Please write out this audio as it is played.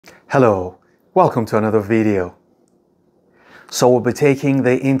Hello, welcome to another video. So we'll be taking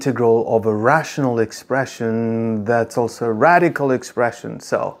the integral of a rational expression that's also a radical expression.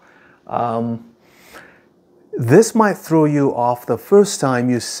 So this might throw you off the first time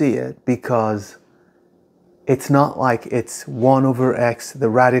you see it because it's not like it's 1 over x, the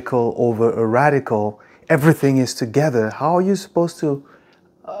radical over a radical. Everything is together. How are you supposed to,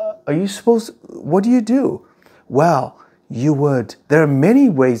 what do you do? Well, there are many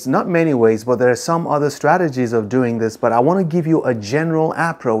ways, not many ways, but there are some other strategies of doing this, but I want to give you a general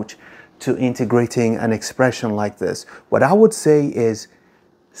approach to integrating an expression like this. What I would say is,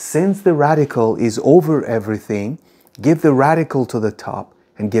 since the radical is over everything, give the radical to the top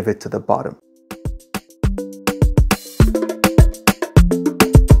and give it to the bottom.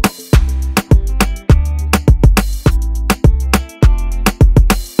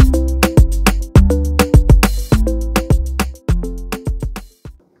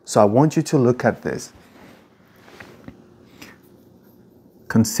 So I want you to look at this.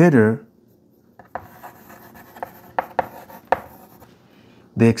 Consider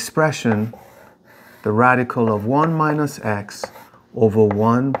the expression, the radical of 1 minus x over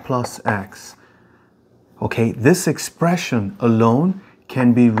 1 plus x. Okay, this expression alone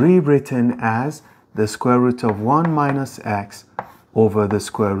can be rewritten as the square root of 1 minus x over the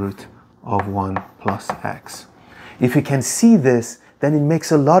square root of 1 plus x. If you can see this, then it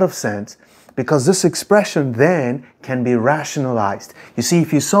makes a lot of sense, because this expression then can be rationalized. You see,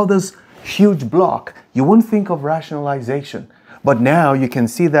 if you saw this huge block, you wouldn't think of rationalization. But now you can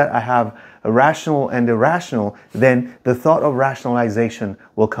see that I have a rational and irrational, then the thought of rationalization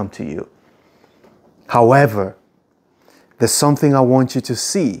will come to you. However, there's something I want you to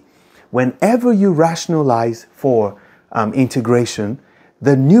see. Whenever you rationalize for integration,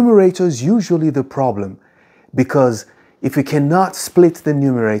 the numerator is usually the problem, because if you cannot split the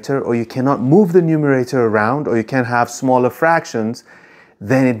numerator, or you cannot move the numerator around, or you can have smaller fractions,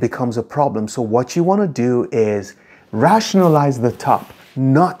 then it becomes a problem. So what you want to do is rationalize the top,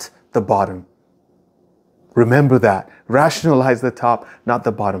 not the bottom. Remember that. Rationalize the top, not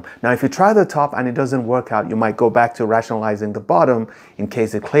the bottom. Now, if you try the top and it doesn't work out, you might go back to rationalizing the bottom in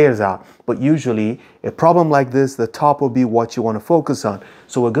case it clears out. But usually, a problem like this, the top will be what you want to focus on.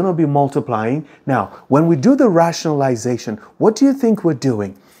 So we're going to be multiplying. Now, when we do the rationalization, what do you think we're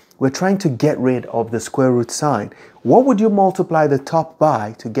doing? We're trying to get rid of the square root sign. What would you multiply the top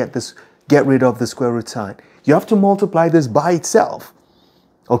by to get rid of the square root sign? You have to multiply this by itself.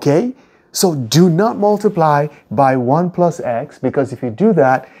 Okay? So do not multiply by 1 plus x, because if you do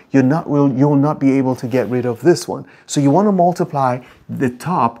that, you will not be able to get rid of this one. So you want to multiply the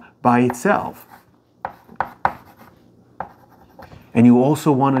top by itself. And you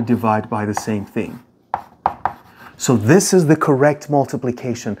also want to divide by the same thing. So this is the correct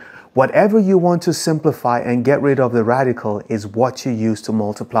multiplication. Whatever you want to simplify and get rid of the radical is what you use to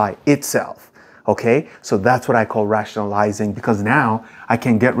multiply itself. Okay, so that's what I call rationalizing, because now I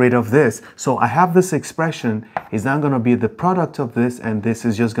can get rid of this. So I have this expression is now going to be the product of this, and this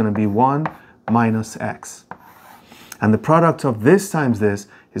is just going to be 1 minus x. And the product of this times this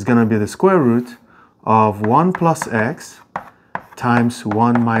is going to be the square root of 1 plus x times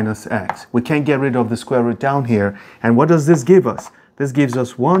 1 minus x. We can't get rid of the square root down here. And what does this give us? This gives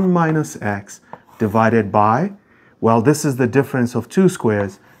us 1 minus x divided by, well, this is the difference of two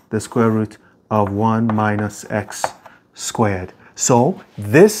squares, the square root of 1 minus x squared. So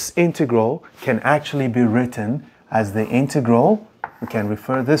this integral can actually be written as the integral, we can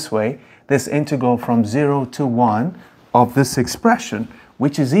refer this way, this integral from 0 to 1 of this expression,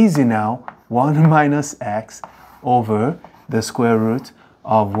 which is easy now, 1 minus x over the square root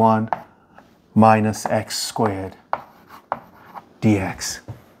of 1 minus x squared dx.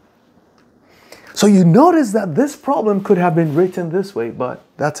 So you notice that this problem could have been written this way, but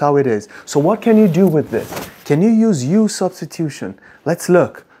that's how it is. So what can you do with this? Can you use u substitution? Let's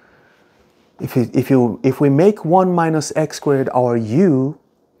look. If we make 1 minus x squared our u,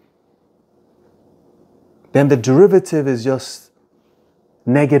 then the derivative is just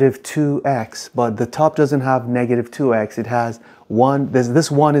negative 2x, but the top doesn't have negative 2x. It has 1. This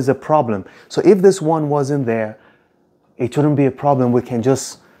 1 is a problem. So if this 1 wasn't there, it wouldn't be a problem. We can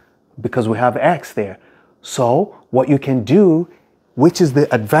just, because we have x there. So what you can do, which is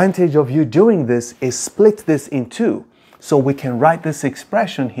the advantage of you doing this, is split this in two. So we can write this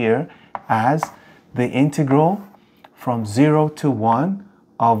expression here as the integral from 0 to 1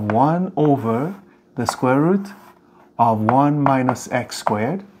 of 1 over the square root of 1 minus x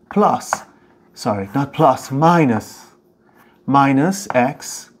squared plus, sorry, not plus, minus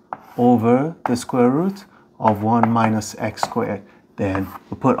x over the square root of 1 minus x squared. then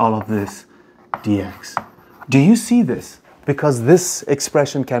we put all of this dx. Do you see this? Because this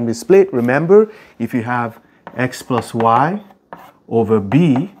expression can be split. Remember, if you have x plus y over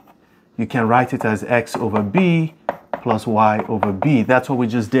b, you can write it as x over b plus y over b. That's what we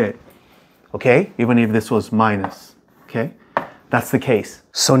just did. Okay? Even if this was minus. Okay? That's the case.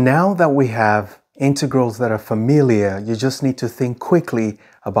 So now that we have integrals that are familiar, you just need to think quickly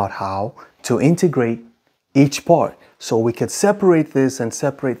about how to integrate each part. So we could separate this and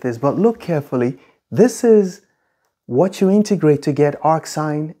separate this, but look carefully. This is what you integrate to get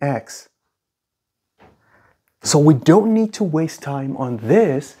arcsine x. So we don't need to waste time on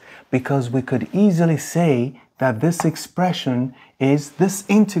this because we could easily say that this expression is, this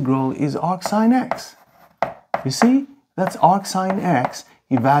integral is arcsine x. You see? That's arcsine x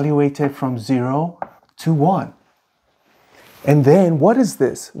evaluated from 0 to 1. And then what is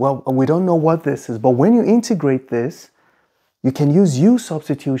this? Well, we don't know what this is, but when you integrate this, you can use u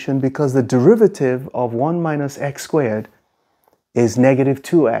substitution because the derivative of 1 minus x squared is negative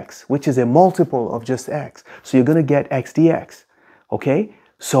 2x, which is a multiple of just x. So you're going to get x dx. Okay?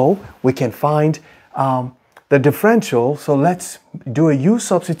 So we can find the differential. So let's do a u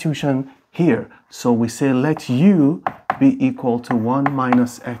substitution here. So we say let u be equal to 1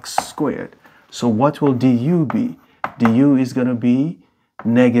 minus x squared. So what will du be? Du is going to be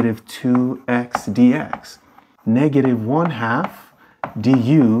negative 2x dx. Negative 1/2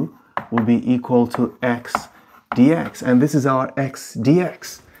 du will be equal to x dx. And this is our x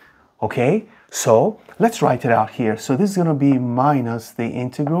dx. Okay? So let's write it out here. So this is going to be minus the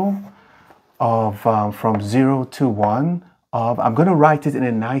integral of from 0 to 1 of, I'm going to write it in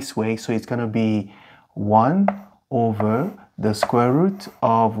a nice way. So it's going to be 1 over the square root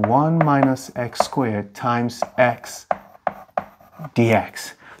of 1 minus x squared times x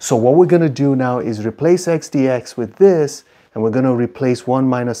dx. So what we're going to do now is replace x dx with this, and we're going to replace 1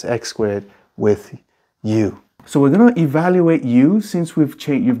 minus x squared with u. So we're going to evaluate u since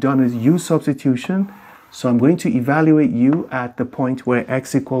you've done a u substitution. So I'm going to evaluate u at the point where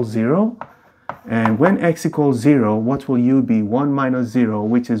x equals 0. And when x equals 0, what will u be? 1 minus 0,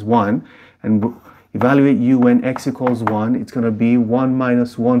 which is 1. And evaluate u when x equals 1, it's going to be 1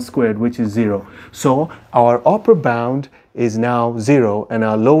 minus 1 squared, which is 0. So our upper bound is now 0 and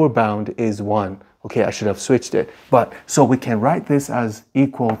our lower bound is 1. Okay, I should have switched it. But so we can write this as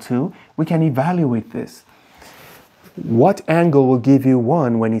equal to, we can evaluate this. What angle will give you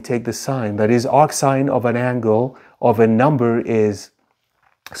 1 when you take the sine? That is, arcsine of an angle of a number is,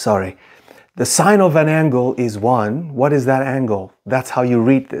 the sine of an angle is 1. What is that angle? That's how you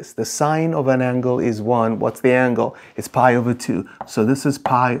read this. The sine of an angle is 1. What's the angle? It's pi over 2. So this is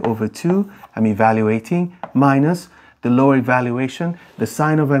pi over 2. I'm evaluating minus the lower evaluation. The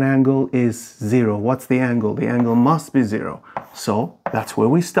sine of an angle is 0. What's the angle? The angle must be 0. So that's where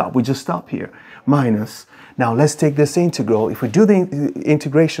we stop. We just stop here. Minus. Now let's take this integral. If we do the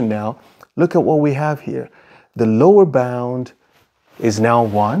integration now, look at what we have here. The lower bound is now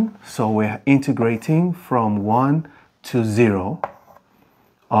 1. So we're integrating from 1 to 0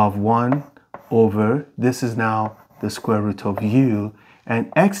 of 1 over, this is now the square root of u.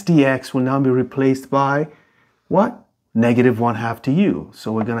 And x dx will now be replaced by what? Negative 1/2 to u.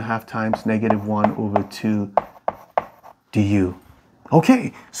 So we're going to have times negative 1 over 2 du.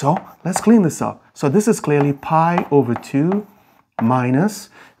 Okay, so let's clean this up. So this is clearly pi over 2 minus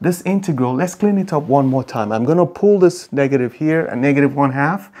this integral. Let's clean it up one more time. I'm going to pull this negative here and negative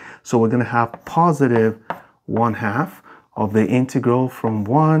 1/2. So we're going to have positive 1/2 of the integral from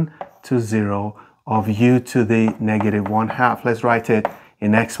 1 to 0 of u to the negative 1/2. Let's write it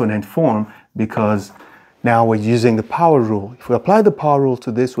in exponent form because now we're using the power rule. If we apply the power rule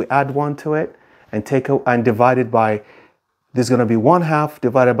to this, we add 1 to it and divide it by, this is going to be 1/2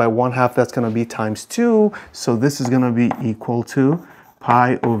 divided by 1/2. That's going to be times 2. So this is going to be equal to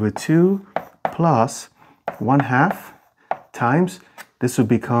pi over 2 plus 1/2 times, this will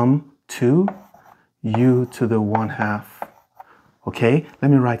become 2 u to the 1/2. Okay,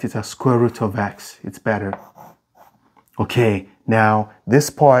 let me write it as square root of x. It's better. Okay, now this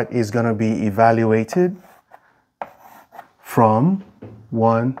part is going to be evaluated from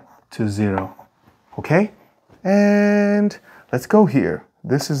 1 to 0. Okay, and let's go here.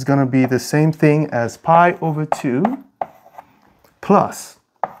 This is going to be the same thing as pi over 2 plus,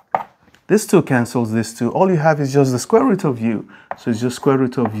 this 2 cancels this 2. All you have is just the square root of u. So it's just square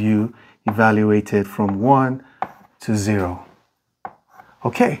root of u evaluated from 1 to 0.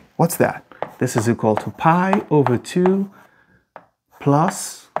 Okay, what's that? This is equal to pi over 2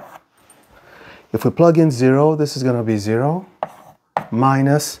 plus, if we plug in 0, this is going to be 0,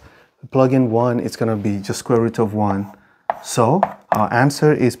 minus, plug in 1, it's going to be just square root of 1. So Our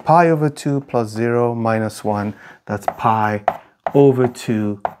answer is pi over 2 plus 0 minus 1. That's pi over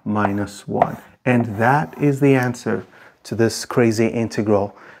 2 minus 1. And that is the answer to this crazy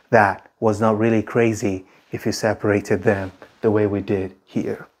integral that was not really crazy if you separated them the way we did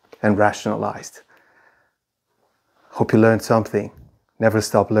here and rationalized. Hope you learned something. Never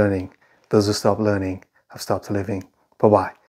stop learning. Those who stop learning have stopped living. Bye-bye.